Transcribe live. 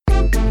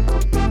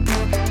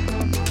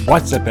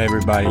What's up,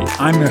 everybody?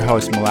 I'm your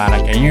host,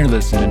 Mladic, and you're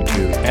listening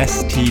to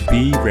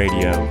STB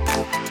Radio.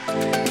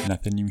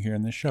 Nothing you hear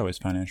in this show is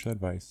financial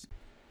advice.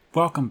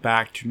 Welcome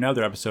back to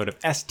another episode of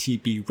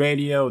STB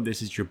Radio.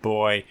 This is your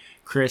boy,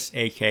 Chris,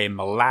 aka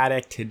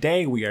Mladic.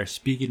 Today, we are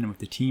speaking with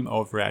the team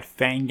over at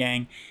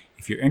Fang.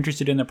 If you're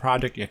interested in the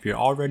project, if you're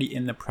already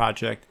in the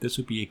project, this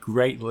would be a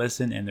great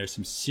listen, and there's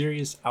some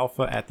serious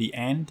alpha at the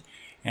end.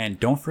 And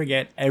don't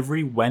forget,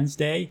 every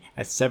Wednesday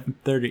at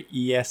 7:30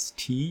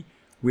 EST,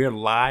 we're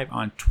live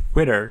on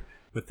Twitter.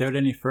 Without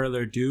any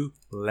further ado,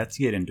 let's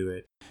get into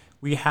it.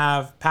 We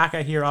have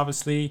Paka here,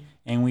 obviously,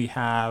 and we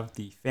have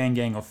the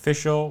Fang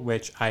official,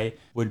 which I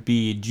would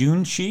be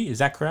Junshi. Is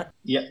that correct?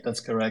 Yeah,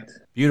 that's correct.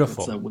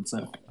 Beautiful. What's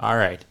up? All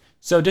right.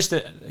 So just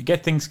to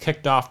get things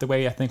kicked off the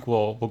way I think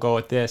we'll go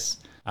with this,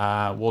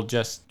 we'll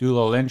just do a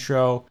little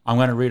intro. I'm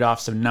going to read off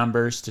some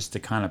numbers just to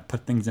kind of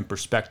put things in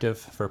perspective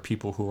for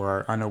people who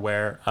are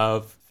unaware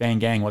of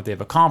Fang, what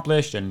they've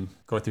accomplished, and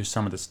go through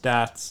some of the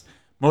stats.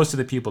 Most of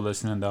the people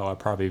listening, though, are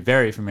probably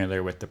very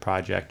familiar with the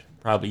project,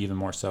 probably even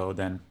more so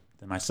than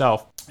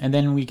myself. And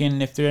then we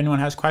can, if anyone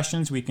has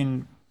questions, we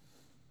can,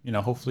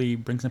 hopefully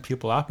bring some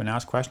people up and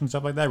ask questions,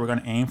 stuff like that. We're going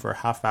to aim for a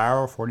half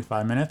hour,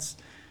 45 minutes.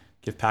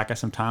 Give Paka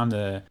some time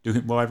to do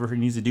whatever he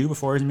needs to do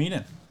before his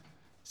meeting.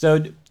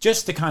 So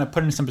just to kind of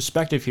put in some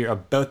perspective here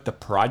about the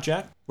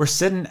project, we're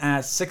sitting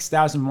at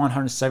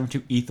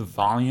 6,172 ETH of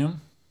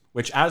volume,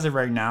 which as of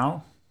right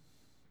now,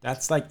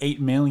 that's like $8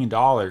 million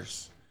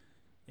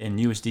in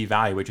USD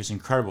value, which is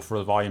incredible for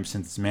the volume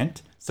since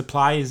mint.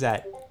 Supply is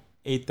at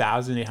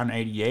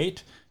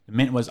 8,888. The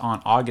mint was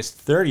on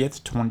August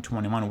 30th,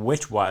 2021,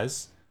 which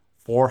was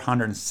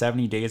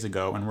 470 days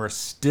ago, and we're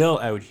still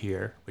out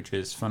here, which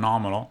is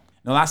phenomenal.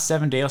 In the last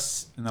 7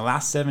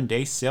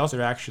 days, sales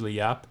are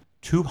actually up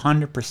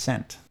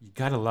 200%. You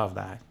gotta love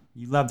that.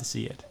 You love to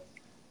see it.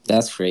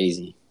 That's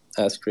crazy.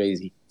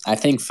 I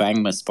think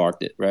Fang must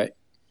sparked it, right?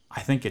 I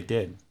think it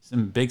did.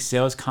 Some big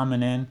sales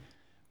coming in.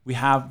 We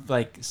have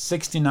like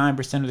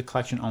 69% of the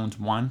collection owns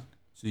one.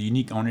 So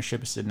unique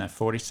ownership is sitting at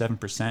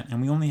 47%.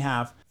 And we only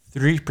have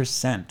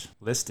 3%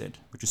 listed,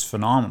 which is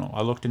phenomenal.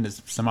 I looked into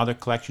some other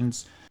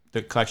collections.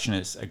 The collection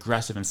is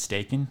aggressive and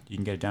staking. You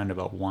can get it down to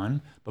about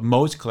 1. But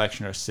most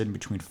collections are sitting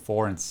between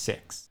 4 and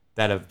 6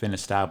 that have been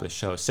established.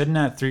 So sitting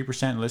at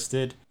 3%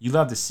 listed, you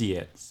love to see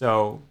it.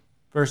 So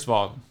first of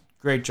all,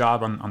 great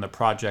job on the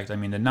project. I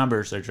mean, the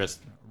numbers are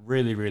just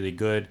really, really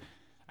good.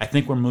 I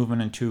think we're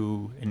moving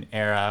into an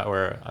era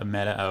or a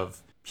meta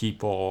of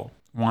people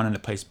wanting to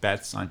place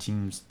bets on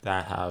teams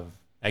that have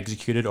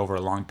executed over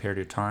a long period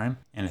of time.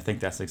 And I think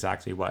that's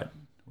exactly what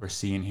we're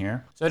seeing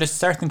here. So to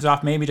start things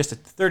off, maybe just a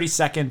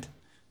 30-second,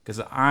 because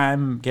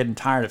I'm getting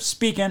tired of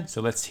speaking. So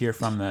let's hear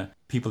from the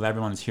people that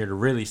everyone's here to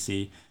really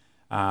see.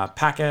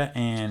 Paka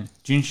and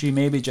Junshi,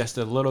 maybe just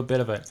a little bit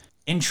of an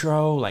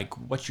intro, like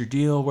what's your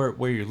deal,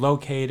 where you're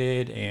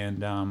located,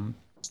 and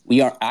we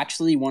are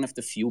actually one of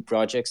the few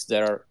projects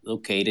that are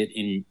located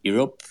in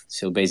Europe.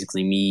 So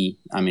basically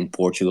I'm in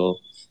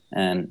Portugal,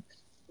 and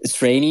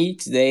it's rainy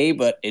today,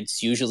 but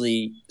it's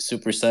usually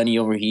super sunny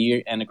over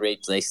here and a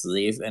great place to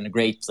live and a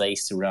great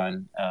place to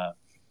run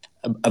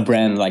a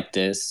brand like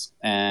this.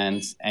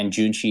 And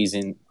Junshi is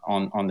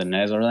on the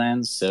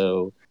Netherlands.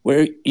 So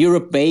we're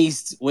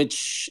Europe-based,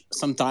 which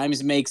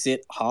sometimes makes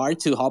it hard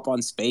to hop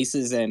on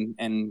spaces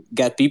and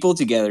get people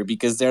together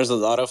because there's a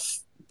lot of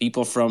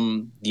people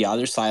from the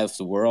other side of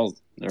the world,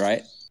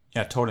 right?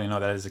 Yeah, totally. No,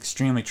 that is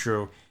extremely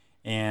true.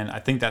 And I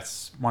think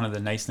that's one of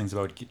the nice things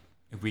about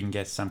if we can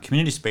get some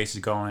community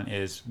spaces going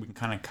is we can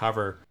kind of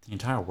cover the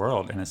entire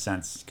world in a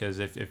sense. Because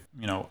if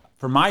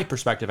from my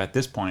perspective at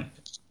this point,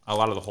 a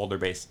lot of the holder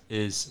base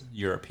is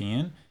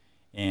European.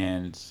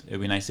 And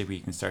it'd be nice if we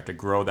can start to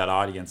grow that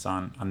audience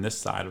on this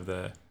side of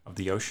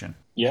the ocean.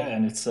 Yeah,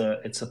 and it's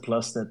a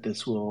plus that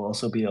this will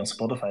also be on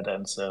Spotify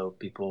then, so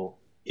people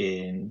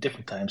in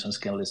different time zones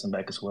can listen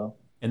back as well.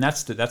 And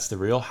that's the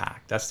real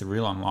hack. That's the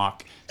real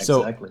unlock.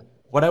 Exactly. So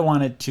what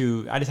I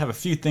just have a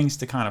few things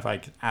to kind of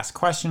like ask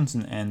questions,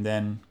 and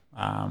then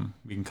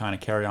we can kind of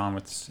carry on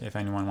with if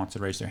anyone wants to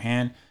raise their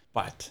hand.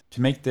 But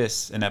to make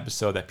this an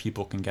episode that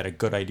people can get a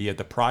good idea of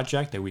the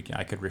project that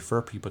I could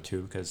refer people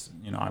to, because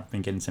I've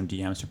been getting some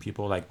DMs from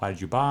people like, why did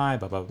you buy,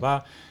 blah blah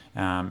blah.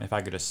 If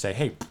I could just say,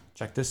 hey,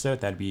 check this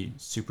out, that'd be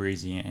super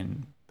easy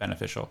and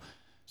beneficial.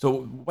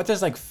 So what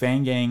does like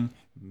Fang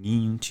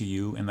mean to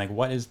you, and like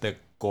what is the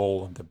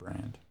goal of the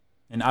brand?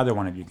 And either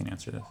one of you can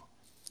answer this.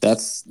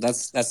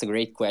 That's a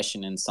great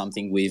question, and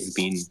something we've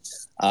been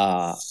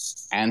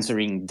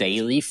answering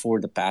daily for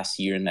the past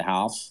year and a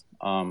half.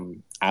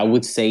 I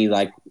would say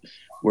like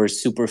we're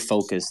super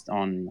focused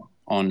on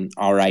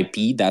our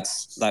IP.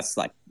 That's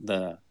like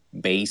the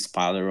base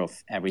pillar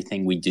of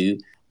everything we do.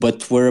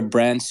 But we're a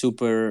brand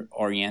super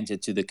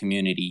oriented to the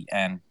community,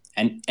 and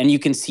you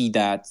can see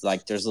that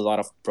like there's a lot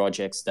of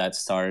projects that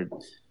started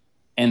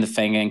in the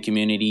Fang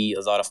community,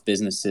 a lot of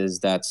businesses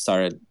that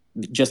started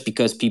just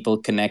because people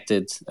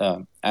connected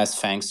as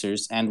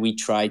Fangsters, and we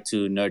try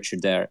to nurture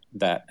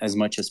that as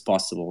much as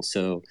possible.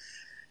 So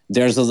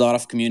there's a lot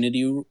of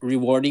community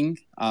rewarding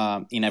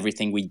in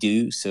everything we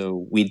do.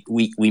 So we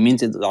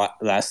minted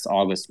last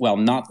August. Well,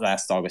 not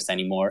last August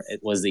anymore. It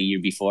was the year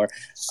before.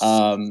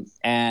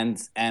 And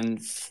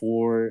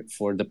for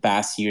the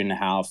past year and a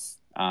half,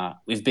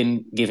 we've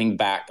been giving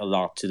back a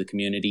lot to the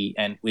community,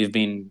 and we've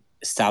been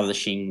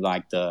establishing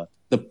like the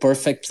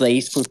perfect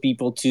place for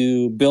people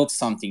to build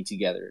something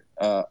together.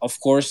 Of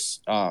course,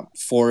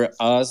 for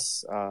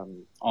us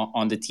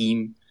on the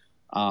team,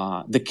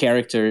 the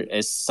character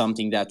is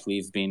something that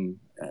we've been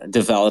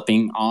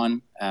developing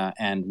on,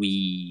 and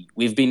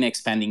we've been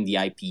expanding the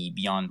IP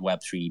beyond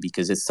Web3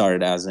 because it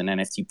started as an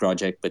NFT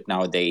project, but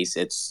nowadays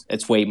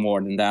it's way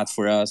more than that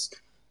for us.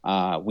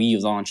 We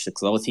launched a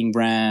clothing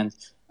brand.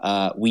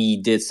 We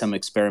did some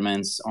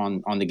experiments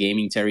on the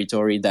gaming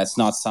territory. That's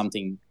not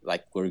something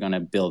like we're gonna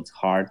build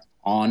hard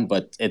on,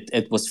 but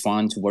it was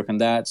fun to work on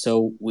that.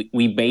 So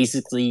we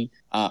basically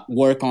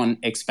work on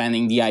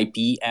expanding the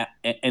IP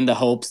in the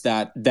hopes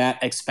that that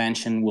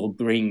expansion will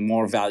bring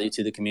more value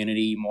to the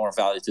community, more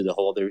value to the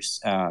holders.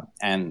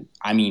 And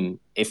I mean,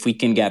 if we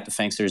can get the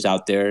Fangsters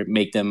out there,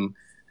 make them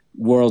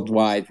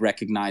worldwide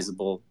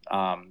recognizable,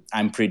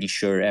 I'm pretty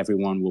sure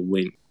everyone will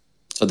win.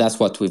 So that's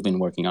what we've been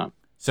working on.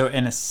 So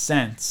in a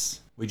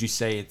sense, would you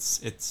say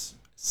it's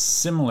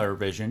similar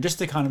vision, just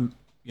to kind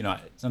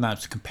of,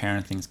 sometimes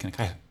comparing things can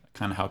kind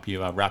of help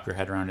you wrap your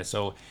head around it.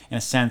 So in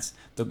a sense,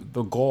 the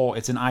goal,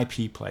 it's an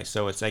IP play.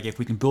 So it's like if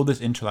we can build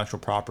this intellectual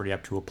property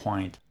up to a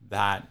point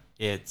that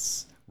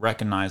it's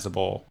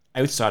recognizable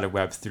outside of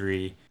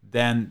Web3,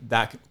 then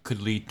that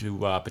could lead to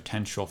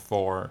potential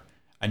for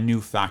a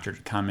new factor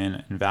to come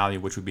in value,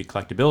 which would be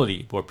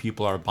collectability, where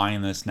people are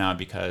buying this now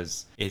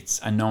because it's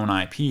a known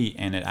IP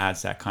and it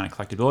adds that kind of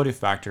collectability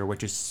factor,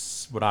 which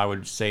is what I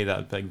would say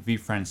that like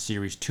VFriend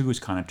Series 2 is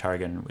kind of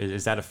targeting.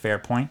 Is that a fair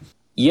point?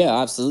 Yeah,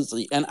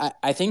 absolutely. And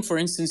I think, for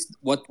instance,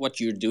 what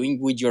you're doing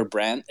with your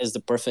brand is the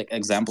perfect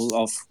example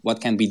of what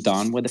can be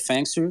done with the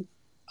Fangster.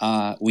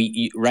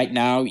 Right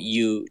now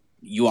you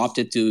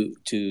opted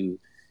to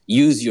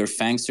use your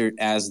Fangster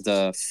as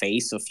the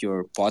face of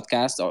your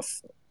podcast,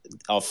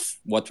 of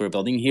what we're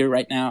building here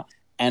right now.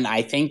 And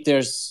I think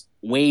there's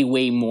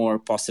way more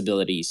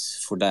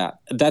possibilities for that.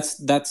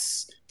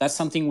 That's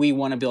something we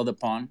want to build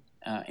upon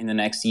in the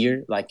next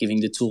year, like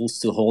giving the tools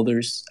to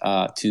holders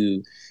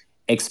to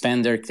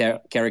expand their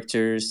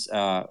characters,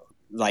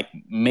 like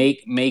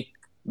make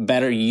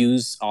better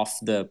use of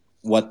the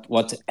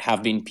what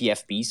have been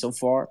PFP so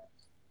far.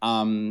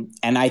 And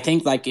I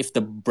think like if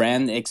the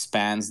brand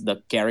expands,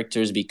 the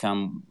characters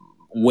become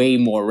way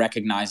more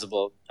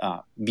recognizable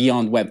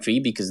beyond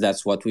Web3, because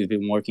that's what we've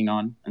been working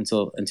on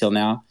until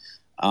now.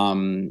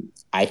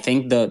 I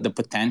think the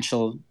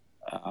potential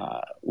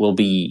will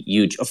be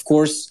huge. Of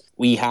course,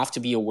 we have to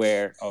be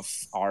aware of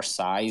our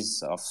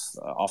size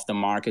of the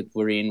market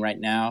we're in right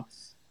now,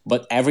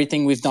 but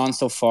everything we've done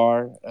so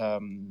far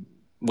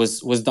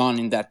was done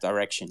in that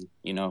direction.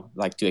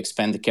 Like to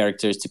expand the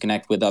characters, to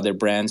connect with other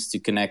brands,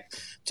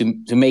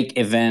 to make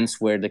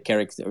events where the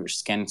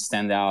characters can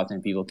stand out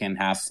and people can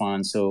have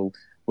fun. So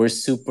we're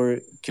super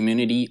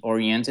community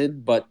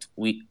oriented, but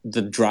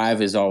the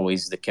drive is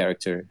always the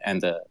character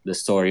and the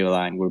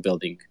storyline we're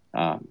building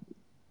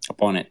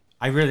upon it.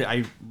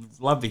 I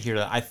love to hear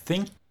that. I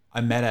think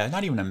a meta,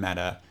 not even a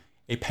meta,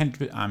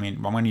 I'm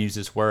going to use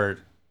this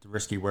word, the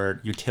risky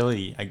word,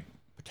 utility, a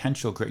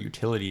potential great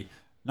utility,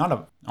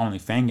 not only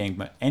Fang Gang,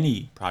 but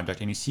any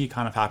project. And you see it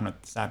kind of happen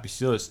with Sappy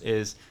Seals,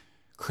 is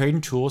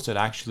creating tools that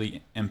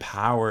actually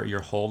empower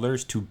your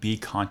holders to be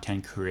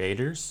content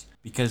creators.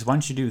 Because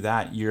once you do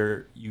that,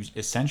 you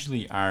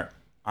essentially are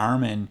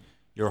arming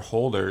your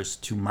holders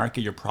to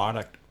market your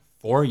product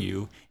for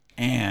you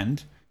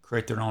and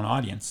create their own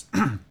audience.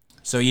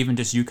 So even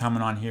just you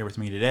coming on here with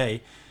me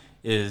today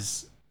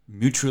is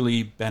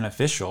mutually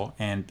beneficial,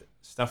 and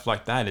stuff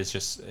like that is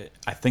just,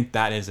 I think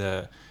that is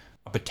a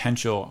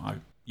potential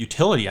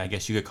utility, I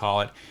guess you could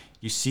call it.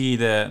 You see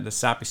the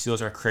Sappy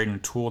Seals are creating a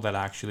tool that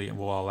actually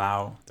will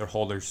allow their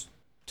holders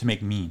to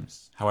make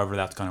memes, however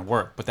that's going to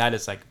work. But that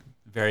is like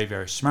very,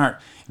 very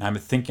smart. And I've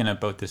been thinking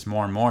about this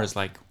more and more, is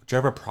like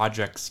whichever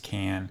projects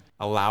can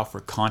allow for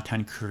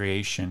content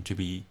creation to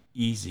be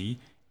easy,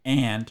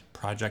 and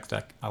projects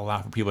that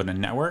allow for people to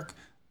network,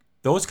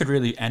 those could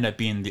really end up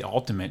being the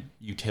ultimate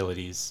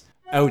utilities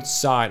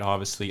outside,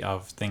 obviously,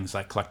 of things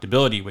like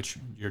collectability, which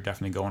you're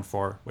definitely going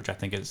for, which I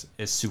think is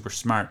super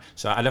smart.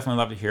 So I definitely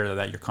love to hear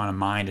that your kind of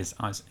mind is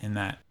in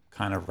that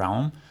kind of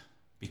realm,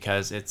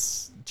 because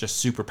it's just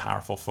super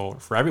powerful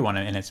for everyone,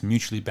 and it's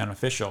mutually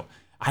beneficial.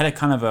 I had a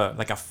kind of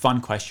a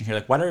fun question here.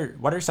 Like, what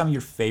are some of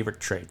your favorite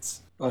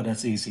traits? Oh,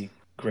 that's easy.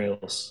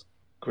 Grails.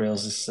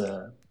 Grails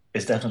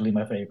is definitely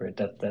my favorite.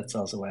 That's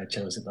also why I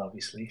chose it,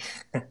 obviously.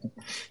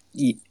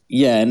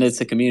 Yeah, and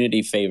it's a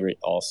community favorite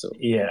also.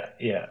 Yeah,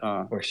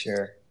 for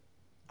sure.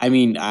 I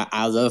mean,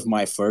 I love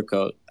my fur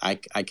coat. I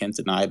can't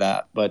deny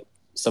that. But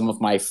some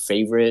of my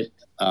favorite,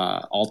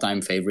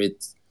 all-time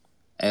favorites,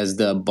 as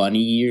the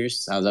bunny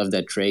ears. I love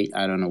that trait.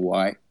 I don't know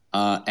why.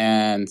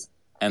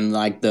 And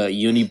like the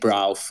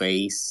unibrow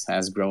face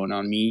has grown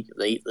on me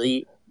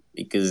lately,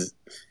 because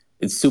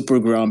It's super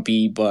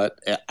grumpy, but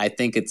I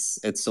think it's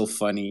so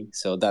funny.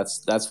 So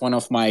that's one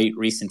of my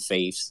recent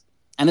faves,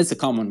 and it's a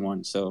common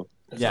one. So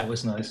That's Yeah,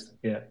 always nice.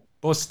 Yeah.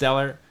 both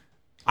stellar.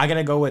 I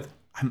gotta go with.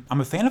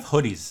 I'm a fan of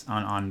hoodies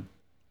on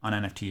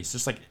NFTs,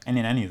 just like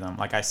any of them.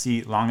 Like I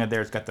see Longa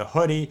there, it's got the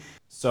hoodie.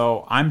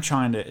 So I'm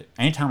trying to.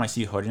 Anytime I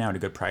see a hoodie now at a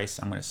good price,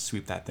 I'm gonna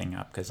sweep that thing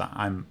up because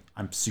I'm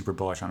super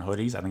bullish on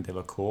hoodies. I think they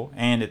look cool,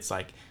 and it's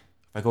like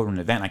if I go to an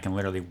event, I can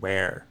literally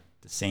wear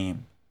the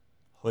same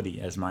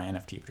hoodie as my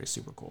NFT, which is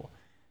super cool.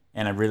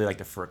 And I really like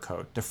the fur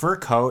coat. The fur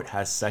coat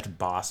has such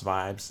boss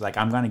vibes. Like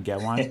I'm gonna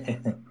get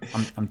one.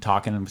 I'm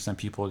talking to some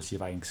people to see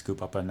if I can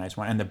scoop up a nice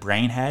one. And the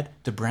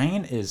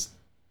brain is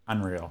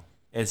unreal.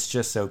 It's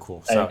just so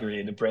cool. I So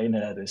agree. The brain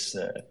head is,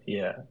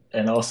 yeah.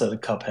 And also the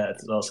cup head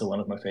is also one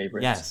of my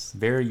favorites. yes,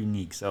 very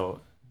unique. So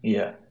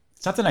Yeah.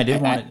 something I I,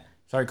 did want I to.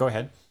 Sorry, go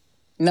ahead.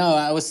 no,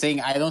 I was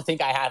saying I don't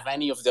think I have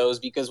any of those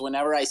because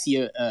whenever I see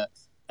a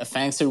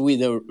Fangster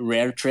with a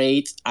rare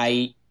trait,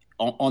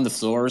 on the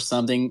floor or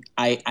something,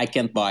 I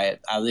can't buy it.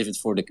 I leave it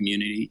for the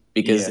community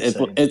because Yeah,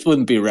 same. it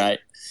wouldn't be right.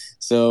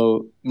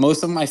 So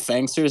most of my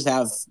Fangsters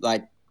have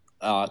like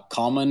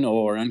common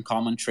or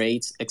uncommon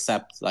traits,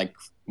 except like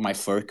my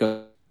fur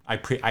coat.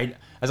 I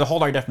as a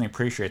whole, I definitely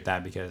appreciate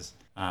that because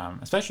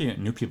especially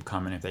new people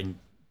coming if they can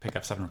pick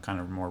up something kind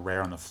of more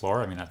rare on the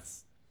floor. I mean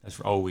that's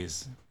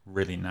always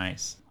really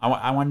nice.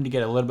 I wanted to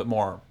get a little bit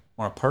more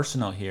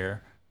personal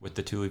here with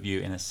the two of you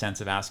in a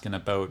sense of asking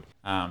about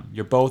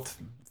you're both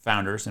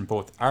founders and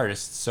both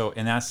artists. So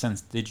in that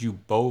sense, did you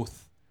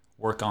both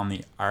work on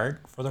the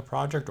art for the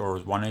project, or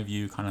was one of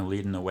you kind of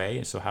leading the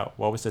way? So how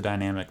what was the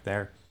dynamic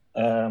there?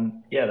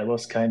 Yeah, that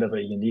was kind of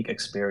a unique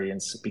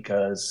experience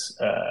because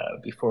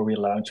before we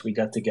launched, we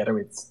got together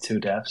with two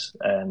devs,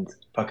 and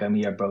Paka and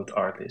me are both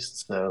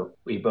artists. So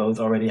we both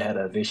already had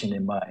a vision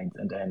in mind,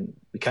 and then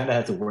we kind of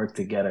had to work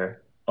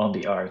together on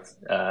the art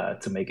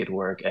to make it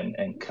work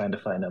and kind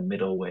of find a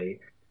middle way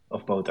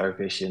of both our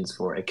visions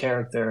for a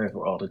character,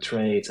 for all the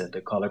traits and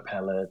the color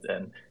palette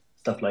and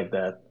stuff like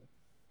that.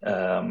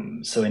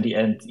 So in the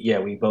end, yeah,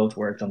 we both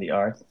worked on the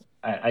art.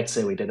 I'd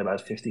say we did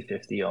about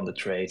 50-50 on the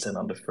traits and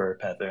on the fur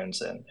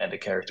patterns and the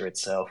character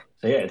itself.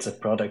 So yeah, it's a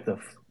product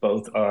of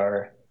both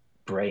our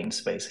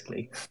brains,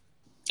 basically.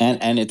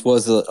 And it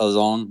was a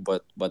long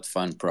but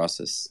fun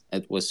process.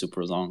 It was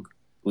super long.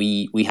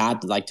 We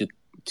had like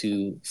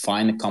to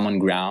find a common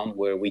ground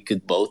where we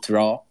could both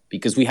draw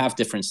because we have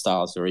different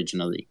styles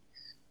originally.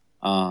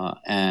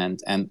 And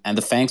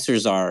the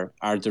Fangsters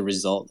are the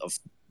result of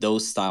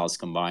those styles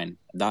combined.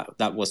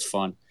 That was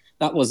fun.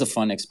 That was a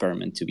fun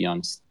experiment, to be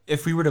honest.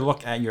 If we were to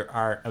look at your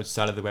art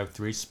outside of the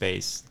Web3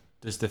 space,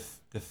 does the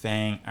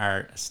Fang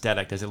art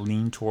aesthetic, does it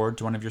lean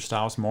towards one of your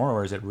styles more,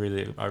 or is it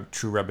really a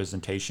true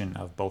representation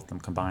of both of them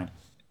combined?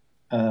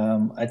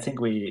 I think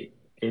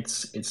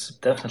it's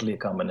definitely a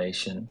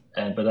combination,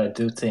 and but I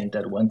do think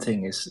that one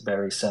thing is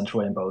very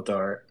central in both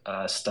our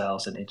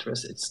styles and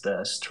interests. It's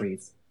the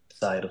street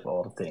side of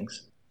all the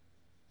things.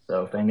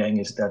 So Fang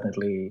is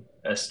definitely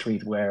a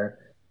streetwear,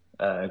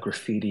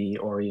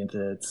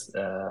 graffiti-oriented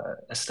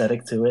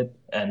aesthetic to it,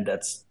 and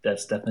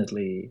that's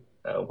definitely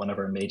one of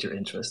our major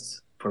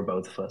interests for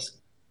both of us.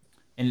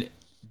 And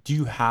do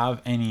you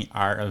have any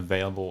art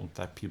available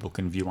that people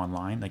can view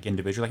online, like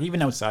individual, like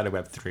even outside of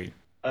Web3?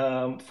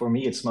 For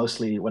me, it's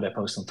mostly what I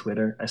post on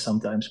Twitter. I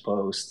sometimes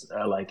post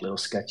like little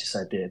sketches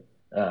I did,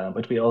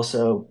 but we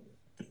also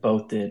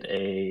both did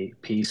a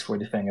piece for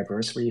the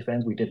Fangiversary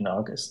event we did in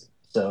August,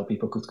 so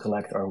people could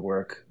collect our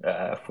work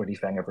for the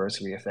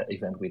Fangiversary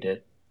event we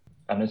did.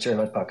 I'm not sure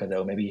about Paka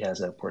though. Maybe he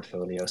has a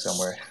portfolio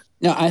somewhere.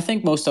 No, I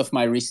think most of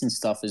my recent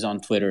stuff is on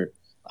Twitter.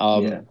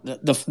 Yeah.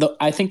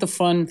 I think the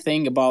fun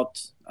thing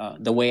about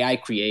the way I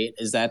create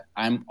is that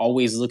I'm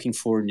always looking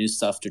for new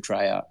stuff to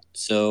try out.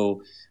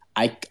 So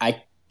I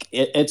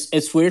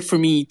it's weird for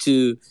me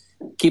to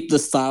keep the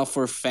style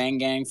for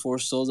Fangang for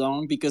so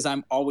long because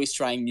I'm always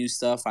trying new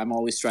stuff. I'm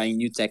always trying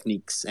new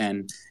techniques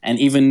and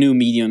even new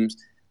mediums.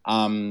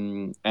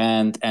 And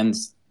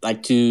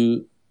like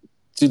to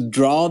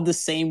draw the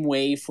same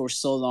way for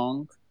so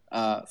long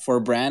for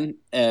a brand,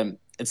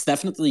 it's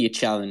definitely a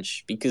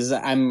challenge because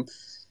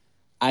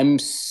I'm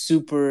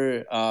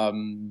super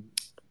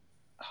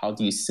how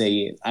do you say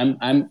it?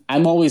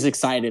 I'm always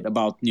excited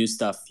about new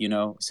stuff, you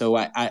know. So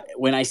I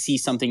when I see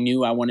something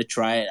new, I want to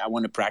try it, I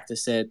want to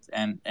practice it,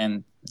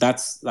 and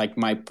that's like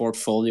my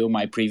portfolio,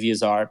 my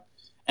previous art,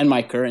 and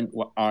my current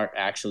art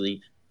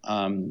actually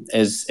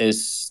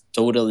is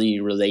totally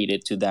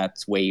related to that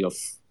way of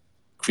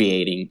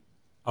creating.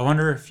 I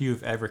wonder if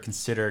you've ever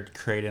considered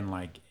creating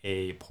like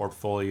a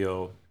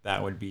portfolio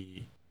that would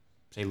be,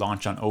 say,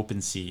 launched on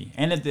OpenSea,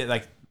 and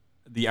like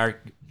the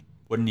art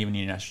wouldn't even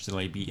need to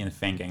necessarily be in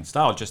Fanggang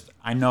style. Just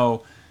I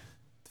know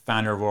the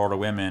founder of World of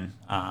Women,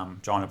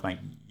 drawing a blank,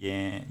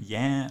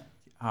 yeah.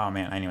 Oh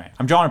man, anyway,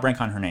 I'm drawing a blank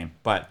on her name,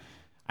 but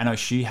I know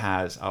she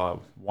has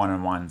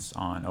one-on-ones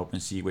on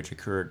OpenSea, which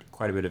accrued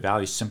quite a bit of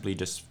value simply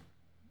just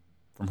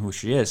from who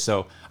she is.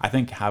 So I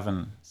think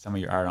having some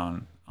of your art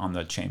on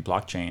the chain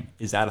blockchain,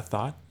 is that a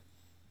thought?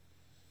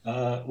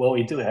 Well,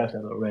 we do have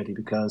that already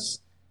because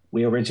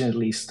We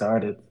originally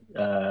started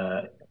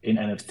in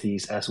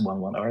NFTs as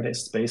one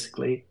artists,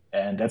 basically,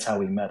 and that's how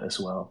we met as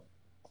well.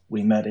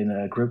 We met in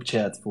a group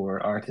chat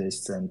for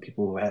artists and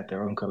people who had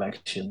their own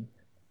collection.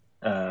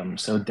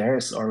 So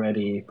there's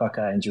already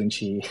Paka and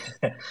Junchi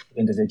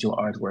individual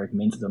artwork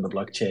minted on the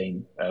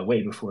blockchain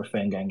way before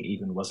Fang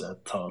even was a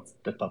thought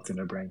that popped in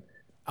their brain.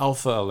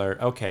 Alpha alert.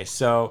 Okay,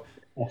 so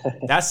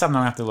that's something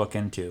I have to look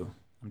into.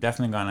 I'm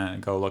definitely gonna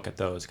go look at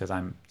those because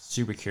I'm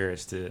super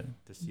curious to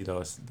see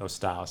those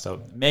styles.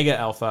 So mega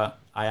alpha,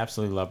 I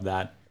absolutely love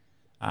that.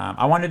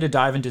 I wanted to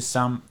dive into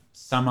some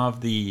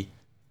of the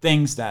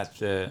things that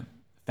the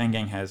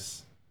Fang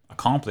has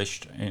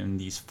accomplished in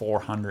these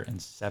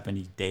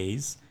 470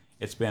 days.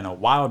 It's been a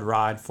wild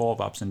ride, full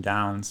of ups and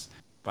downs.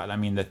 But I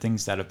mean, the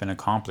things that have been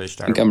accomplished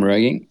I think are. I'm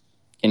rugging.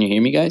 Can you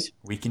hear me, guys?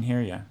 We can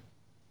hear you.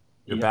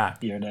 You're Yep,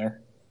 back. you're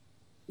there.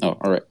 Oh,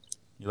 all right.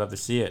 You love to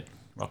see it.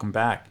 Welcome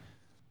back.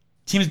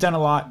 Team's done a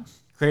lot.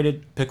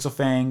 Created Pixel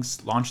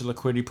Fangs, launched a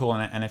liquidity pool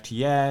on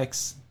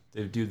NFTX.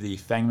 They do the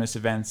Fangmas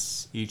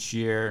events each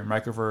year.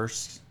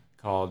 Microverse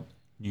called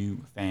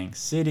New Fang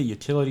City,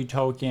 utility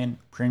token,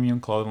 premium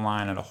clothing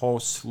line, and a whole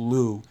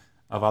slew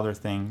of other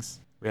things.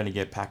 We got to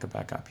get Paka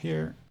back up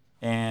here.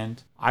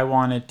 And I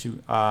wanted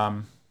to.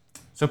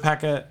 So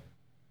Paka,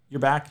 you're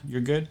back.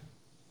 You're good.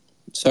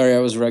 Sorry, I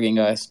was rugging,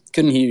 guys.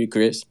 Couldn't hear you,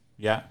 Chris.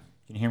 Yeah.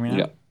 Can you hear me now?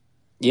 Yeah.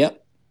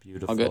 Yep.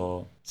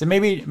 Beautiful. So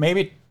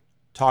maybe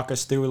talk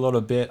us through a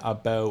little bit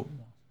about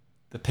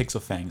the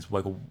Pixel Fangs.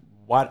 Like,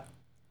 what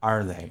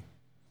are they?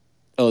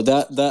 Oh,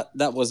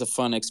 that was a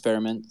fun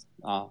experiment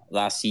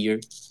last year,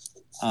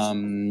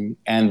 and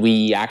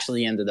we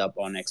actually ended up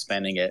on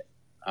expanding it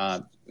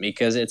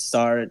because it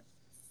started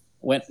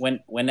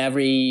when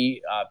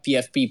every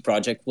PFP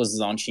project was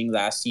launching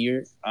last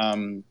year.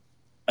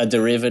 A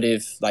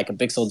derivative, like a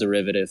pixel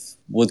derivative,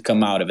 would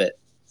come out of it,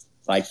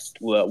 like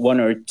 1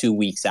 or 2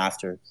 weeks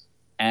after.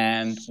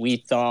 And we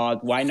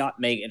thought, why not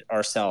make it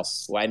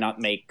ourselves? Why not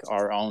make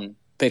our own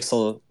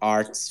pixel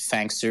art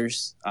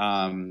Fangsters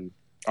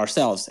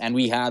ourselves? And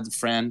we had a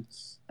friend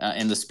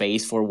in the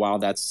space for a while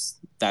that's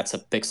a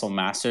pixel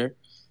master,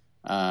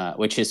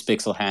 which is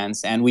Pixel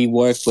Hands. And we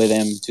worked with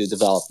him to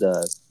develop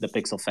the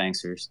pixel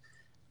Fangsters.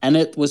 And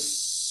it was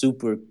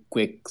super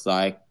quick.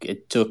 Like,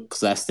 it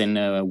took less than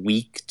a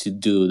week to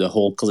do the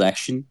whole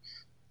collection.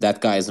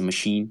 That guy is a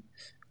machine.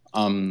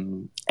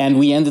 And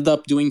we ended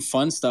up doing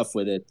fun stuff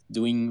with it.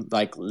 Doing,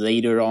 like,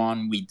 later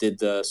on, we did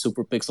the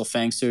Super Pixel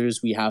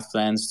Fangsters. We have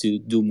plans to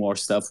do more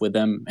stuff with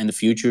them in the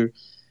future.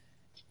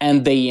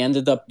 And they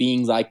ended up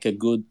being like a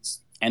good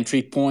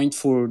entry point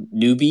for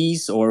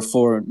newbies or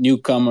for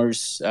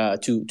newcomers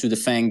to the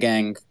Fang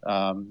Gang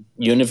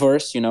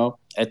universe. You know,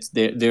 it's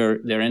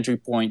their entry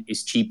point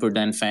is cheaper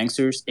than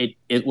Fangsters.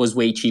 It was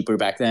way cheaper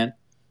back then,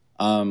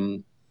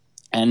 and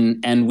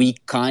we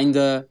kind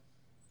of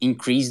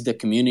increased the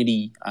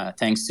community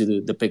thanks to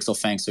the Pixel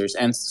Fangsters.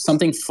 And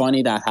something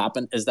funny that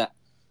happened is that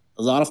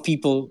a lot of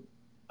people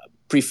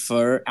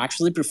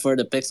actually prefer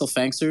the Pixel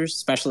Fangsters,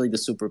 especially the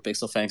Super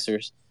Pixel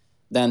Fangsters,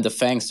 than the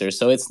Fangsters.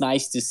 So it's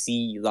nice to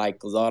see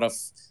like a lot of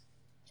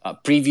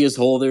previous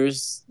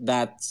holders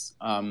that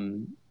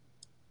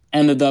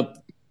ended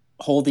up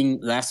holding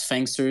less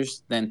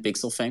Fangsters than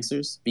Pixel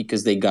Fangsters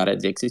because they got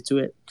addicted to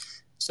it.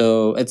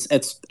 So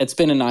it's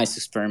been a nice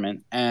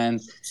experiment,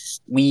 and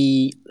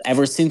we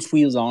ever since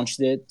we launched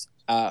it,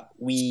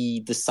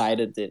 we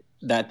decided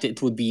that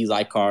it would be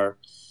like our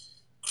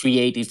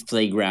creative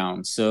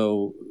playground.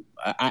 So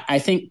I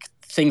think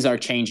things are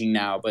changing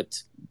now,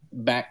 but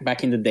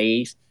back in the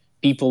days,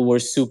 people were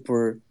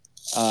super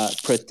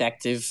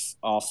protective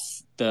of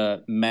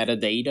the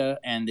metadata,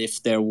 and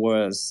if there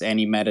was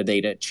any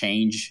metadata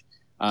change,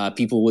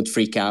 people would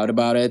freak out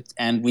about it.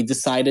 And we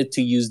decided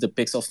to use the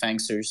Pixel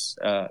Fangsters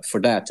for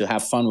that, to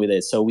have fun with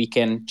it. So we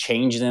can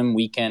change them,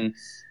 we can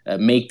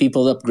make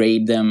people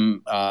upgrade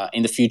them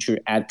in the future,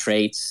 add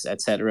traits,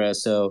 etc.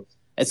 So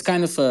it's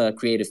kind of a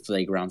creative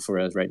playground for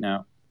us right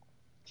now.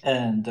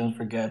 And don't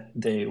forget,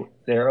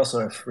 they're also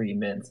a free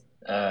mint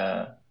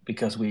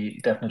because we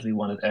definitely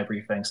wanted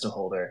every Fangster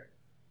holder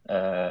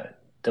that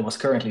was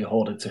currently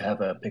holded to have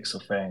a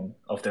Pixel Fang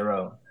of their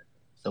own.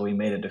 So we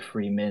made it a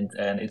free mint,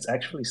 and it's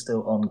actually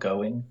still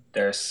ongoing.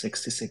 There's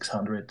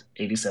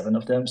 6,687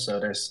 of them, so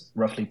there's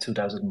roughly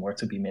 2,000 more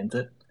to be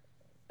minted.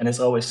 And it's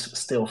always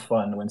still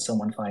fun when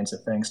someone finds a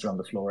Fangster on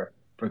the floor,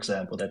 for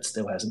example, that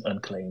still has an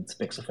unclaimed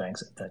Pixel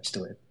Fangs attached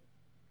to it.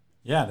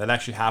 Yeah, that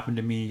actually happened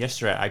to me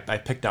yesterday. I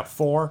picked up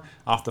 4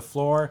 off the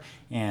floor,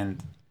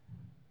 and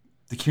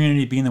the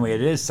community being the way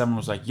it is, someone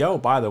was like, "Yo,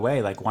 by the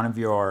way, like one of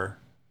your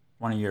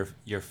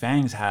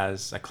fangs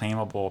has a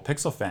claimable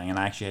Pixel Fang," and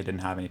I actually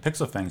didn't have any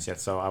Pixel Fangs yet,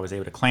 so I was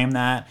able to claim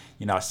that.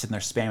 You know, I was sitting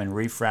there spamming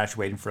refresh,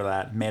 waiting for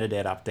that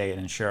metadata update,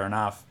 and sure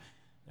enough,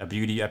 a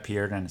beauty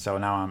appeared, and so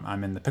now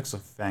I'm in the Pixel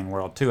Fang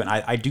world too. And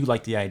I do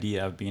like the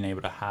idea of being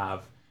able to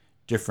have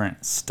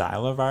different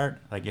style of art.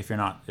 Like if you're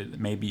not,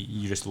 maybe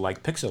you just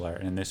like pixel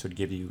art, and this would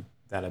give you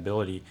that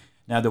ability.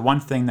 Now, the one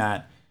thing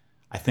that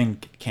I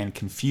think can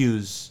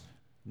confuse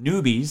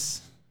newbies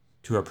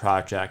to a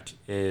project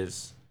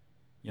is,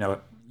 you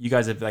know, you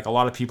guys have, like, a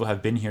lot of people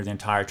have been here the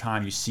entire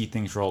time. You see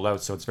things roll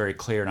out, so it's very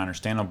clear and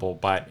understandable.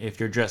 But if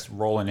you're just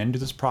rolling into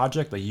this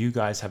project, like, you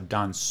guys have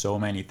done so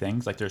many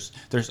things. Like, there's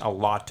a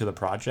lot to the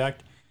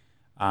project.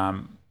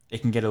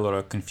 It can get a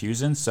little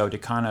confusing. So to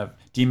kind of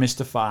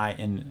demystify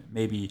and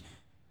maybe,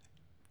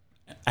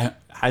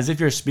 as if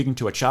you're speaking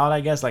to a child,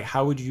 I guess, like,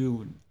 how would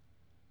you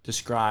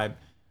describe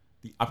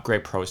the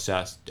upgrade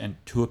process and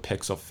to a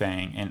Pixel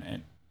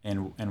Fang,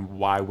 and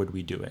why would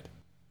we do it?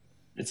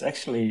 It's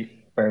actually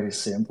very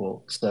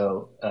simple.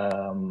 So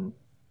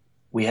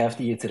we have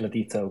the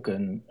utility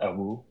token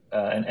AWU,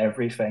 and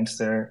every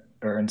Fangster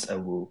earns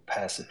AWU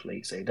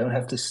passively. So you don't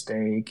have to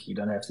stake, you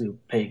don't have to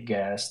pay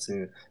gas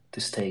to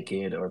stake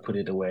it or put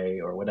it away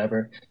or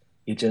whatever.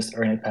 You just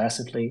earn it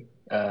passively.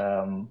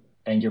 And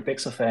your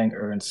Pixel Fang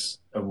earns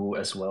AWU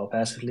as well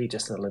passively,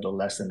 just a little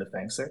less than the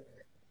Fangster.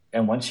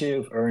 And once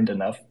you've earned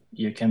enough,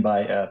 you can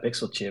buy a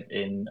Pixel chip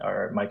in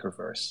our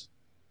microverse.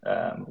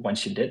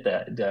 Once you did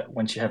that,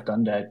 once you have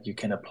done that, you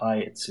can apply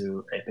it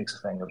to a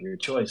Pixel Fang of your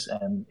choice,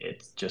 and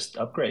it just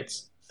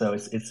upgrades. So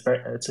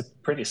it's a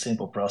pretty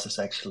simple process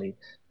actually.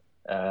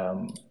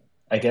 Um,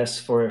 I guess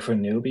for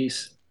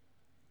newbies,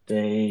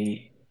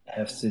 they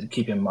have to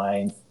keep in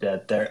mind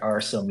that there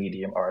are some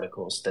Medium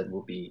articles that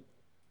will be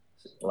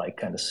like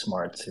kind of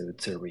smart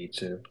to read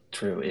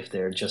through if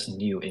they're just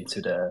new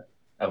into the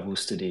Awu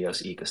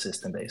Studios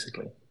ecosystem,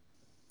 basically.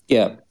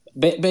 Yeah,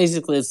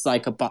 basically it's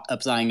like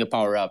applying a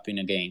power up in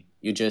a game.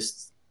 You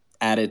just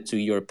add it to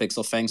your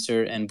Pixel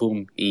Fangster, and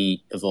boom,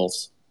 he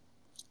evolves.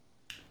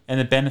 And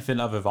the benefit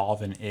of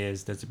evolving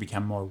is, does it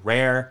become more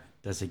rare?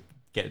 Does it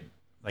get,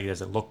 like,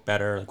 does it look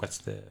better? Like, what's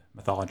the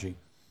mythology?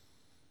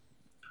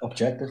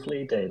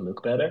 Objectively, they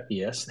look better,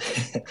 yes,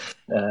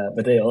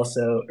 but they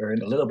also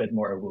earn a little bit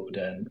more Awu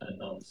than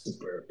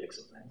non-super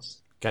Pixel Fangs.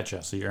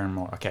 Gotcha. So you earn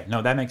more. Okay.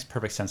 No, that makes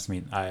perfect sense to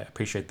me. I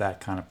appreciate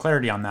that kind of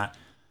clarity on that.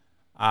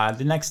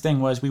 The next thing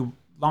was, you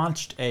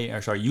launched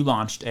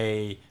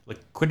a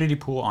liquidity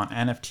pool on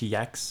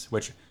NFTX,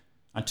 which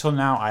until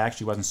now I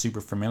actually wasn't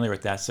super familiar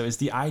with that. So is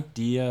the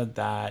idea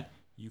that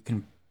you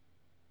can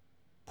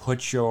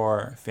put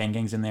your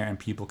Fangangs in there and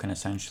people can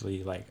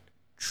essentially, like,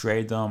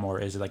 trade them, or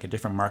is it like a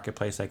different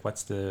marketplace? Like,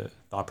 what's the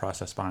thought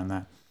process behind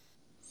that?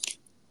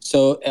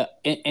 So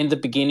in the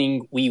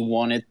beginning, we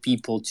wanted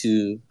people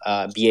to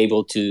be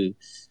able to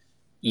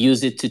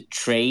use it to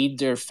trade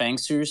their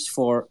Fangsters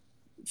for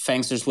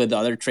Fangsters with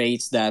other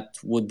traits that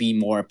would be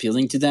more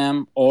appealing to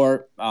them.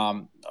 Or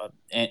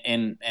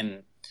and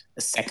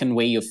a second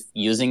way of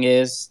using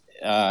is,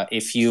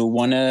 if you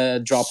want to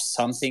drop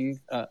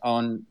something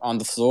on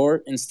the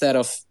floor, instead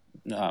of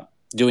uh,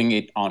 doing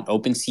it on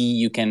OpenSea,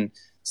 you can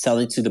sell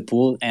it to the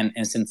pool and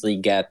instantly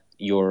get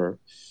your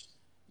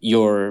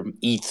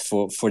ETH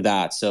for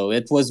that. So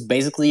it was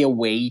basically a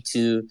way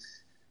to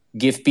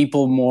give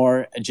people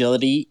more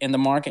agility in the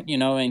market.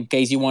 In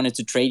case you wanted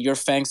to trade your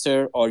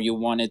Fangster or you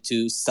wanted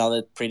to sell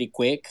it pretty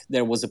quick,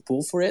 there was a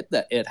pool for it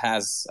that it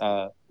has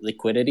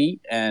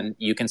liquidity, and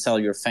you can sell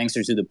your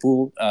Fangster to the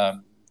pool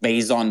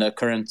based on the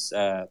current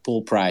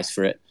pool price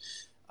for it.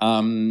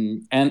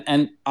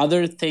 And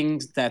other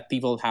things that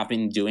people have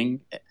been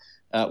doing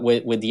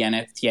with the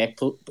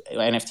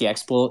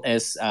NFTX pool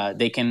is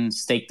they can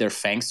stake their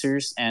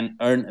Fangsters and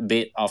earn a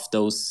bit of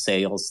those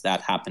sales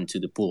that happen to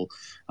the pool.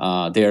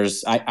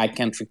 I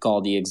can't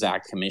recall the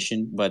exact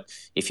commission, but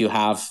if you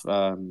have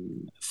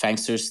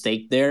Fangsters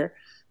staked there,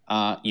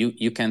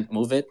 you can't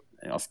move it.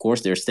 Of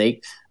course, they're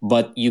staked,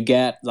 but you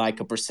get like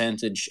a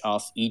percentage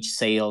of each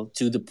sale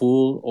to the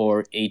pool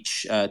or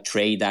each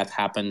trade that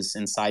happens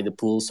inside the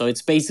pool. So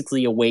it's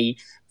basically a way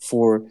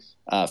for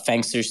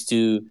Fangsters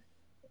to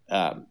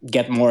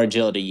get more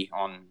agility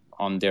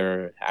on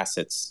their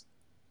assets.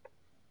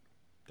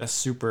 That's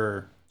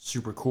super,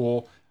 super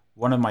cool.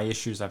 One of my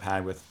issues I've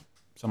had with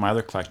some of my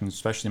other collections,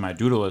 especially my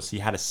Doodle, is he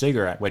had a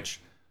cigarette, which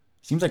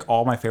seems like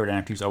all my favorite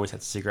NFTs always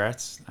had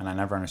cigarettes, and I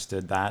never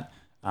understood that.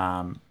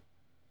 Um,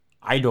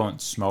 I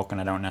don't smoke, and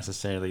I don't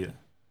necessarily,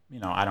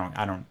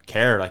 I don't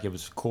care. Like, it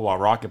was cool, I'll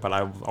rock it, but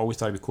I always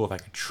thought it'd be cool if I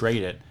could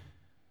trade it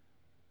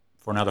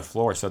for another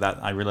floor. So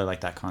that, I really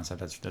like that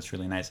concept. That's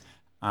really nice.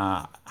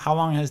 How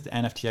long has the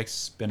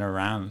NFTX been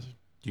around?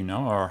 Do you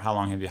know, or how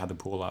long have you had the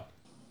pool up?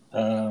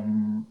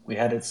 We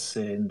had it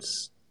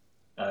since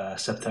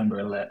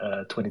September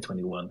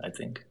 2021, I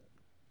think.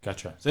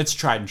 Gotcha. So it's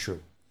tried and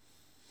true.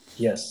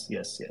 Yes,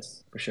 yes,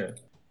 yes, for sure.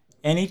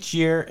 And each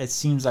year it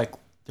seems like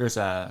there's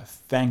a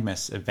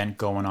Fangmas event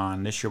going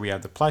on. This year we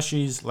have the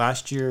plushies.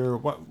 Last year,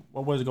 what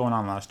was going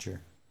on last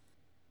year?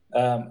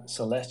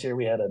 So last year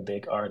we had a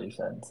big art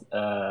event.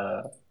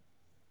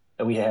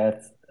 We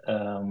had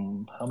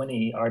how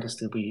many artists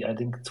did we? I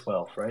think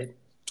 12, right?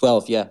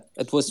 12, yeah.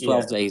 It was Yeah.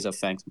 12 days of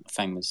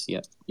Fangmas,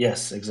 yeah.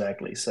 Yes,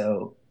 exactly.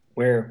 So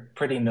we're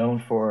pretty known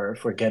for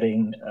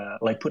getting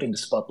like putting the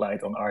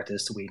spotlight on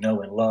artists we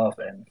know and love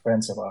and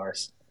friends of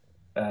ours.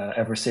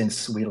 Ever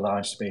since we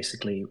launched,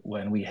 basically,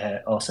 when we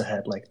had also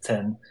had like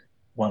 10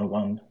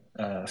 one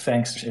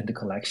Fangsters in the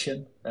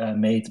collection,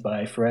 made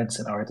by friends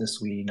and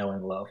artists we know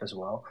and love as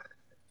well.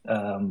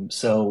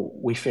 So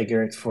we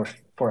figured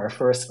for our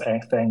first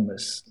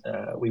Fangmas,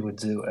 we would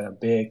do a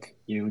big,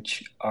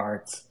 huge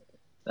art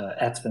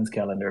advent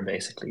calendar,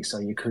 basically. So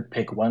you could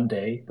pick one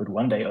day, but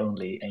one day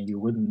only, and you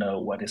wouldn't know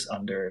what is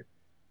under,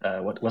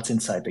 what's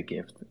inside the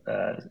gift.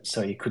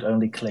 So you could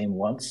only claim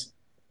once,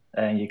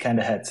 and you kind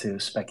of had to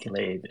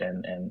speculate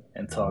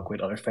and talk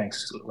with other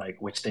Fangs,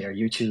 like which day are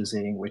you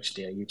choosing, which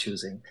day are you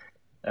choosing.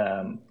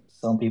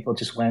 Some people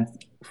just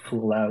went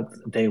full out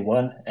day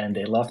one and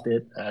they loved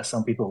it.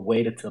 Some people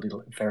waited till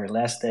the very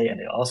last day and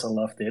they also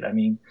loved it. I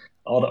mean,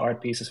 all the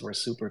art pieces were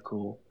super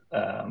cool.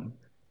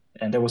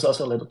 And there was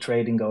also a little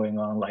trading going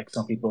on. Like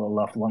some people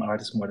loved one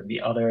artist more than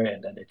the other,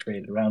 and then they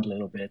traded around a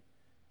little bit.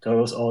 So it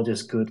was all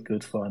just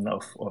good fun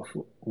of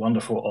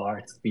wonderful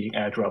art being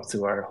airdropped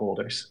to our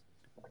holders.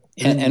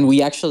 And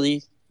we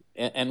actually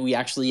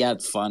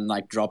had fun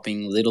like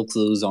dropping little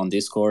clues on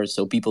Discord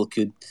so people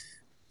could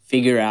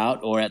figure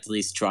out, or at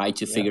least try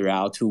to Yeah. figure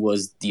out, who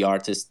was the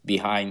artist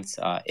behind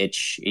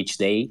each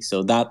day.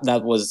 So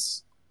that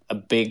was a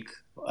big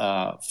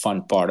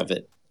fun part of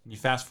it. You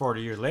fast forward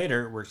a year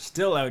later, we're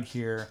still out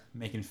here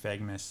making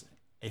Fagmas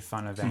a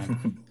fun event,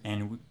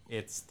 and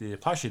it's the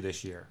plushie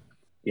this year.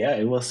 Yeah,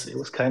 it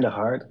was kind of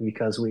hard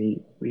because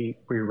we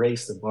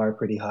raised the bar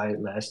pretty high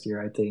last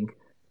year, I think.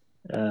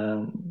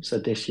 So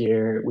this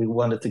year we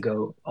wanted to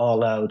go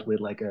all out with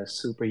like a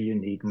super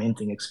unique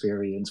minting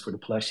experience for the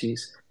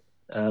plushies.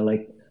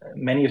 Like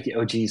many of the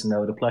OGs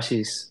know, the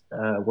plushies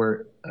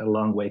were a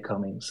long way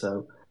coming.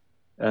 So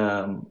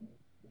um,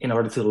 in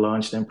order to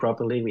launch them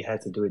properly, we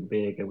had to do it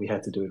big and we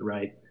had to do it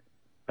right.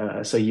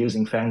 So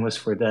using Fangmas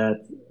for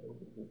that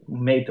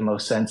made the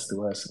most sense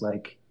to us.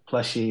 Like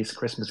plushies,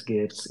 Christmas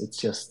gifts, it's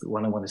just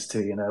one on one is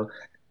two, you know.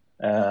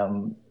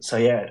 So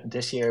yeah,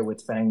 this year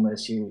with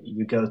Fangmas,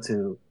 you go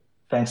to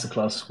Fang's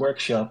Claus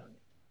workshop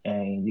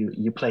and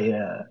you play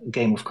a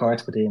game of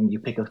cards with him. You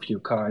pick a few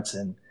cards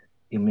and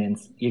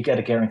you get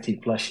a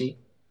guaranteed plushie,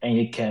 and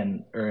you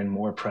can earn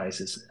more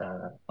prizes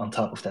on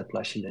top of that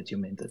plushie that you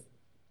minted.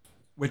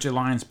 Which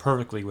aligns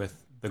perfectly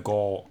with the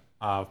goal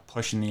of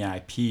pushing the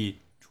IP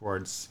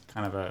towards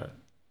kind of a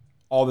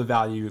all the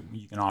value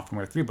you can offer from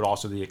Web3, but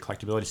also the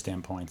collectability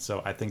standpoint.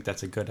 So I think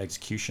that's a good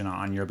execution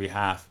on your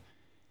behalf.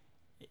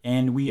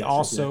 And we Yes,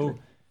 also,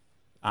 exactly.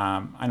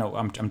 I know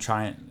I'm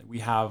trying. We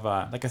have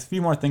like a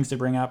few more things to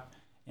bring up,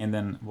 and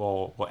then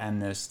we'll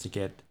end this to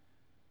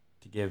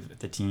give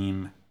the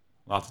team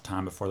lots of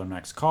time before their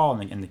next call,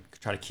 and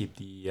try to keep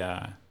the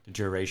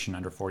duration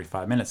under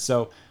 45 minutes.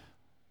 So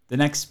the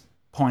next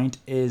point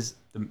is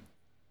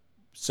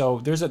so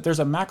there's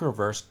a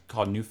macroverse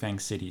called New Fang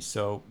City.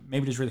 So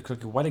maybe just really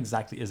quickly, what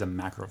exactly is a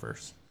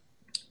macroverse?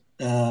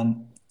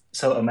 Um,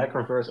 so a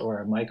macroverse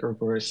or a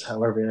microverse,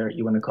 however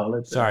you want to call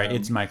it, Sorry,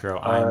 it's micro.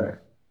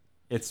 are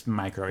It's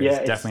micro. yeah,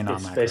 It's definitely not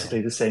it's macro.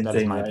 basically the same That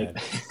is thing, my right?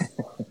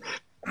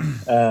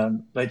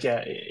 bad. But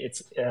yeah,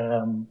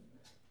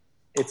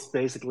 it's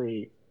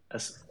basically a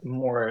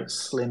more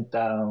slimmed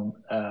down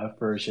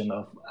version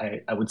of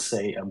I would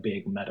say a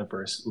big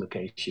metaverse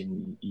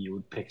location you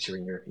would picture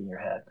in your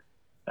head.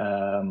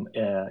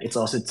 It's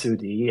also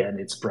 2D and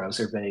it's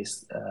browser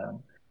based,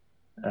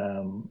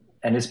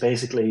 and it's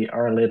basically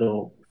our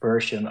little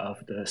version of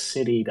the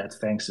city that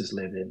Fangsters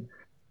live in.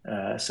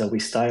 So we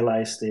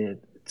stylized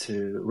it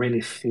to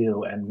really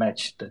feel and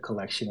match the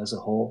collection as a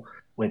whole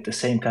with the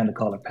same kind of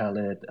color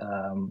palette,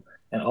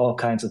 and all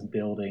kinds of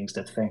buildings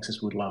that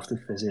Fangsters would love to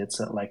visit,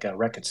 so like a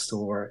record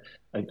store,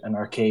 an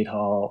arcade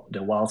hall,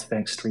 the Wild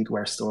Fang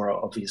streetwear store,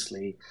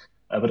 obviously,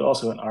 but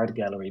also an art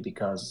gallery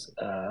because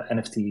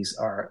NFTs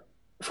are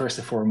first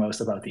and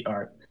foremost about the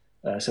art.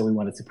 So we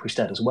wanted to push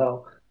that as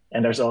well.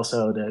 And there's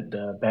also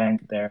the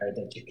bank there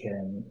that you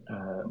can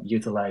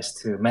utilize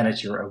to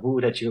manage your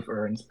AWU that you've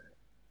earned.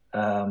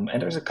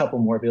 And there's a couple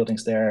more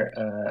buildings there.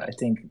 I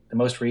think the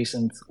most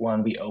recent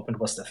one we opened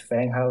was the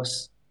Fang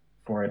House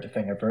for the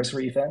Fang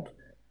anniversary event.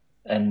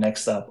 And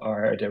next up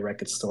are the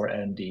record store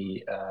and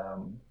the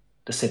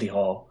city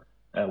hall,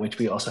 which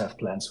we also have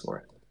plans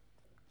for.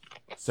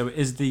 So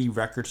is the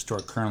record store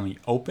currently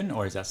open,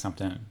 or is that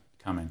something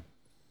coming?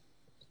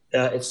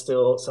 It's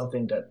still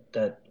something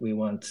that we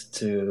want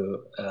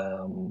to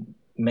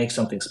make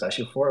something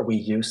special for. We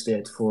used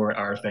it for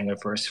our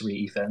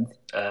anniversary event,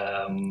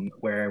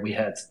 where we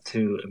had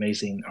two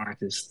amazing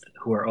artists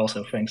who are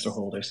also Fangster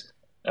holders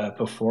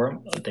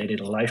perform. They did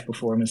a live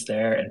performance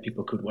there, and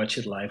people could watch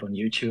it live on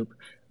YouTube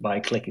by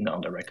clicking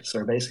on the record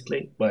store,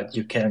 basically. But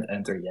you can't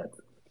enter yet.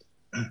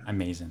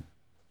 Amazing.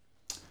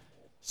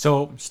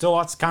 So still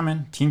lots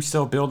coming. Team's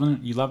still building.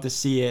 You love to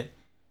see it.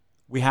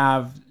 We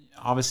have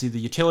obviously the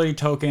utility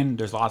token.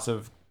 There's lots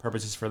of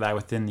purposes for that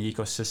within the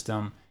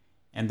ecosystem.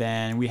 And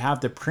then we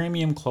have the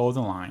premium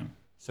clothing line.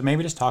 So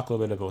maybe just talk a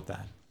little bit about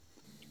that.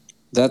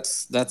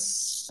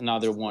 That's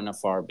another one of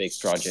our big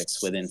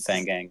projects within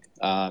Fangang.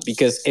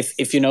 Because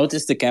if you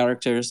notice the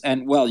characters,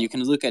 and well, you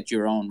can look at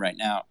your own right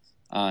now.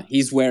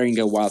 He's wearing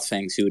a Wild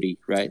Fangs hoodie,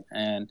 right?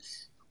 And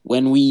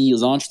when we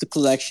launched the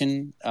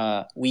collection,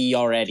 we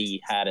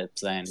already had a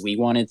plan. We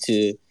wanted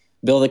to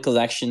build a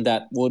collection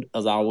that would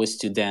allow us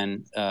to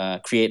then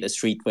create a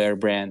streetwear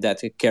brand that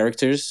the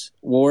characters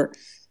wore.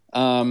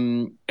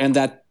 and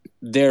that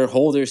their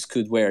holders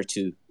could wear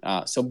too.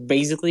 So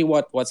basically,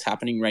 what's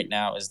happening right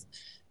now is,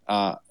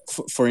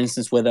 for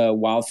instance, with a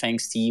Wild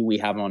Fangs tee we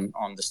have on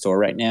the store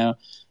right now,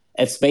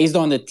 it's based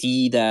on the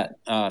tee that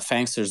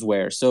Fangsters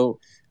wear. So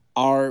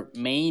our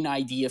main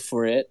idea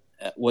for it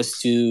was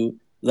to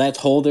let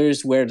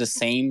holders wear the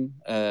same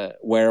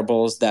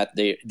wearables that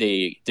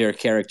their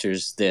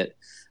characters did.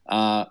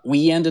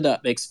 We ended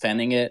up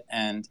expanding it,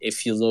 and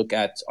if you look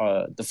at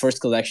the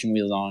first collection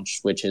we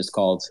launched, which is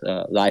called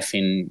Life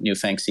in New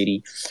Fang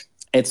City,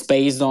 it's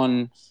based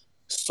on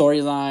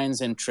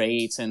storylines and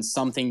traits and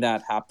something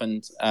that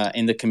happened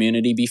in the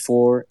community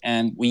before,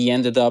 and we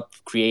ended up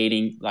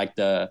creating like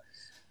the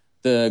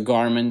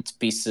garment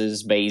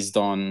pieces based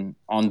on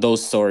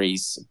those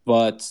stories.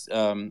 But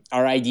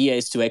our idea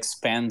is to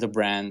expand the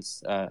brand,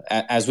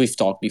 as we've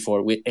talked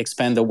before. We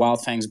expand the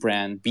Wild Fangs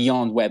brand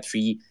beyond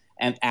Web3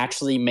 and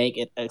actually make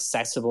it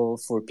accessible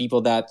for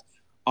people that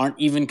aren't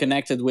even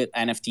connected with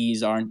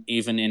NFTs, aren't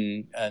even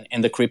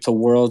in the crypto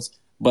world,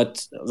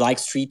 but like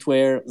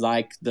streetwear,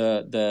 like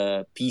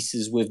the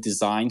pieces with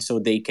design, so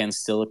they can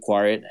still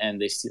acquire it and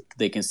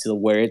they can still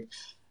wear it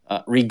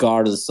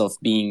regardless of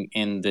being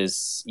in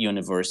this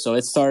universe. So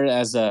it started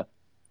as a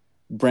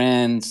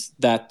brand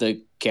that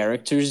the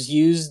characters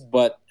used,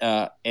 but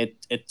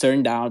it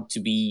turned out to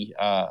be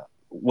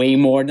way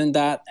more than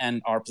that.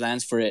 And our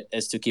plans for it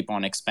is to keep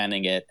on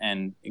expanding it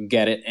and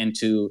get it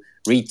into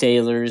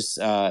retailers,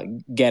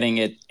 getting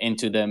it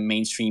into the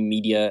mainstream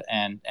media,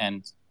 and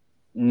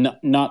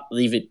not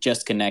leave it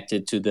just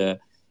connected to the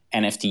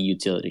NFT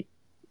utility.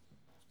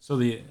 So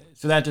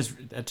that just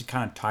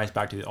kind of ties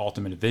back to the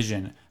ultimate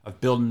vision of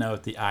building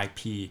out the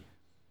IP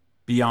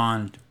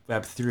beyond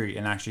Web3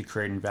 and actually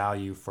creating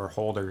value for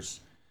holders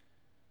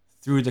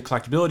through the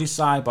collectability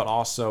side, but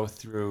also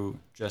through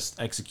just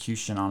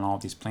execution on all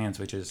these plans,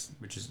 which is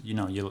you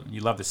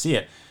love to see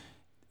it.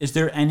 Is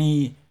there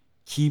any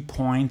key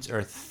points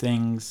or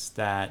things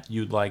that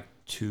you'd like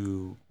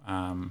to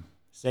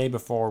say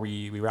before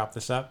we wrap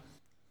this up?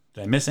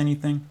 Did I miss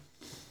anything?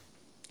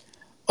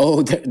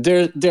 Oh,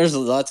 there's a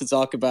lot to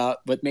talk about,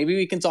 but maybe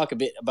we can talk a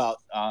bit about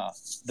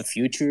the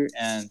future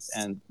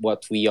and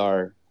what we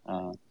are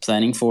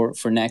planning for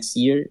next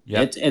year.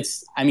 Yep.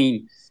 It's I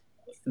mean,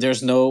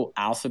 there's no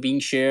alpha being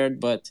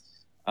shared, but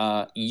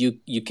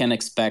you can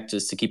expect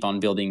us to keep on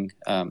building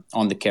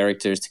on the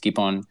characters, to keep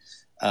on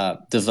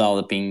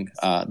developing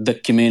the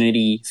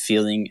community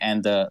feeling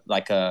and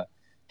like a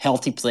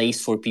healthy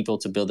place for people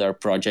to build their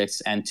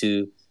projects and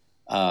to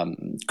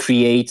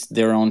create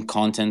their own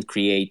content,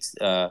 create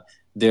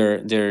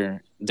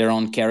their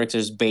own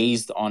characters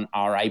based on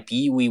our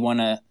IP. We want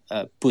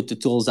to put the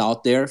tools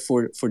out there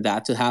for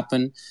that to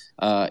happen.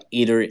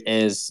 Either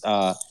is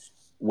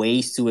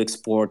ways to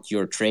export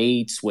your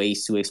traits,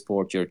 ways to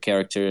export your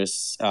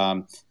characters.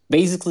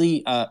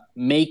 Basically,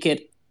 make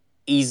it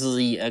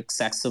easily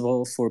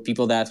accessible for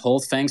people that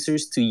hold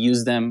Fangsters to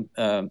use them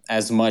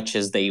as much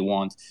as they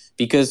want.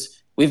 Because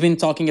we've been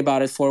talking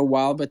about it for a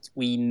while, but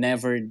we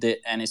never did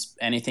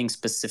anything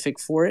specific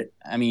for it.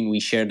 I mean, we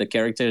share the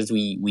characters,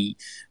 we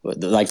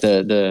like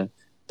the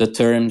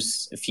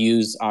terms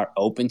views are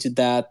open to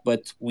that,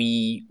 but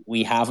we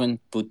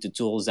haven't put the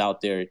tools out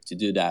there to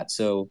do that.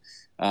 So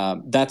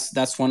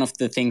that's one of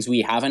the things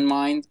we have in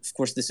mind. Of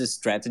course, this is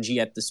strategy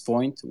at this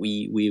point.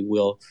 We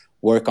will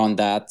work on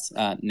that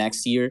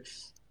next year.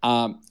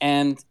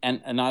 And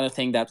another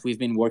thing that we've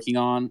been working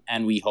on,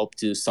 and we hope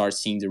to start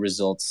seeing the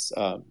results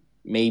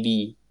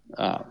maybe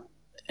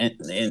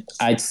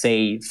I'd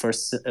say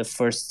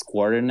first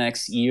quarter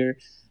next year,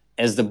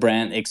 is the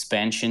brand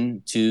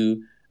expansion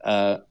to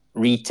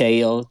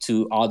retail,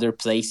 to other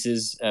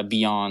places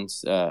beyond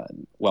the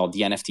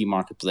NFT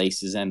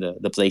marketplaces and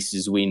the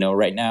places we know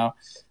right now.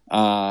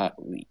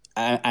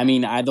 I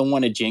mean, I don't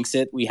want to jinx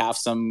it. We have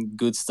some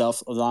good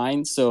stuff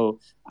aligned,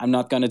 so I'm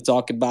not going to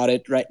talk about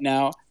it right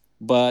now.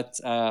 But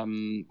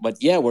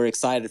yeah, we're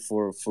excited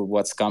for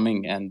what's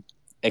coming and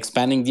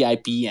expanding the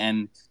IP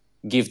and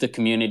give the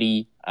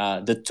community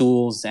the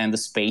tools and the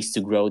space to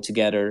grow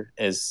together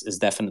is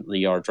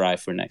definitely our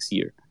drive for next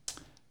year.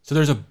 So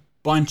there's a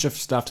bunch of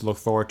stuff to look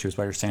forward to, is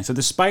what you're saying. So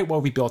despite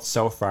what we built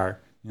so far,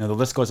 the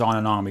list goes on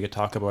and on. We could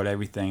talk about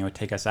everything. It would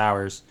take us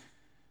hours.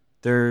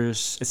 It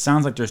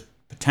sounds like there's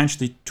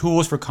potentially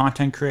tools for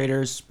content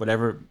creators,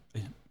 whatever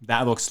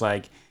that looks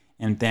like,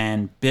 and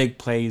then big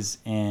plays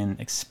in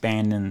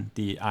expanding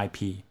the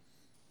IP.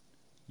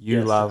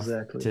 You love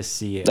exactly to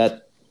see it.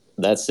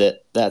 That's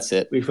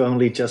it. We've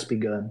only just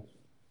begun.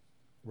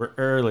 We're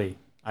early.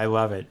 I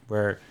love it.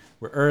 We're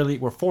early.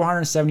 We're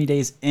 470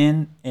 days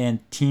in, and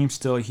team's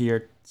still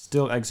here,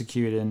 still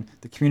executing.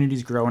 The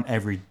community's growing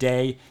every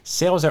day.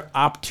 Sales are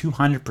up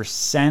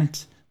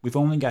 200%. We've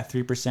only got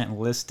 3%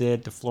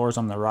 listed. The floor's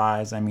on the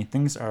rise. I mean,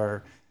 things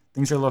are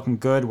looking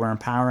good. We're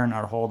empowering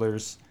our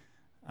holders.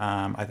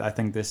 I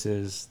think this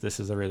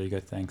is a really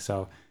good thing.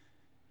 So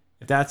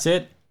if that's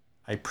it,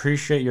 I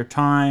appreciate your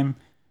time.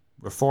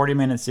 We're 40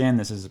 minutes in.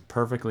 This is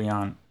perfectly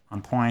on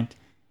point.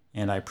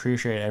 And I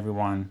appreciate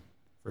everyone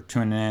for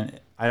tuning in.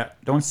 I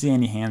don't see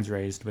any hands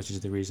raised, which is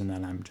the reason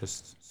that I'm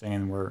just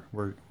saying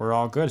we're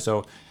all good.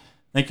 So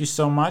thank you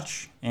so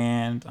much,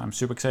 and I'm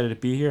super excited to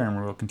be here,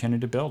 and we'll continue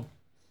to build.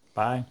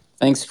 Bye.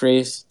 Thanks,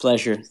 Chris.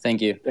 Pleasure.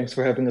 Thank you. Thanks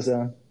for having us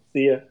on.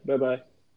 See ya. Bye bye.